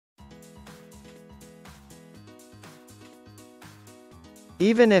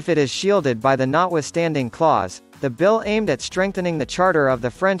Even if it is shielded by the notwithstanding clause, the bill aimed at strengthening the charter of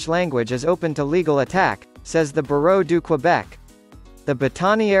the French language is open to legal attack, says the Barreau du Québec. The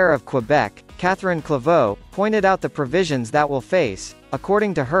Bâtonnière of Quebec, Catherine Claveau, pointed out the provisions that will face,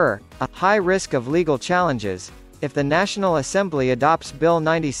 according to her, a high risk of legal challenges. If the National Assembly adopts Bill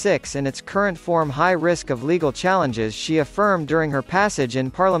 96 in its current form, high risk of legal challenges, she affirmed during her passage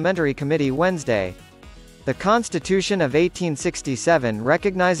in Parliamentary Committee Wednesday. The Constitution of 1867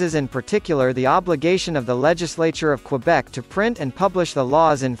 recognizes in particular the obligation of the legislature of Quebec to print and publish the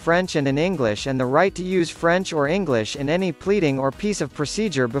laws in French and in English, and the right to use French or English in any pleading or piece of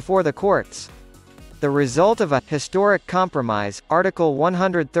procedure before the courts. The result of a historic compromise, Article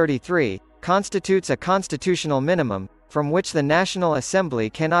 133, constitutes a constitutional minimum, from which the National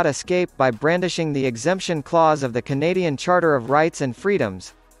Assembly cannot escape by brandishing the exemption clause of the Canadian Charter of Rights and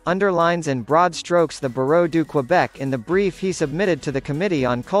Freedoms, underlines in broad strokes the Barreau du Québec in the brief he submitted to the Committee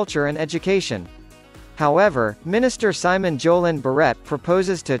on Culture and Education. However, Minister Simon Jolin Barrette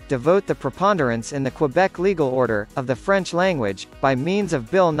proposes to devote the preponderance in the Quebec legal order of the French language by means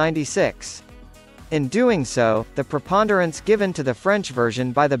of Bill 96. In doing so, the preponderance given to the French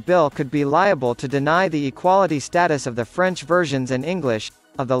version by the bill could be liable to deny the equality status of the French versions and English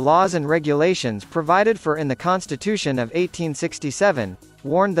of the laws and regulations provided for in the Constitution of 1867,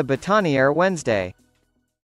 warned the Bâtonnière Wednesday.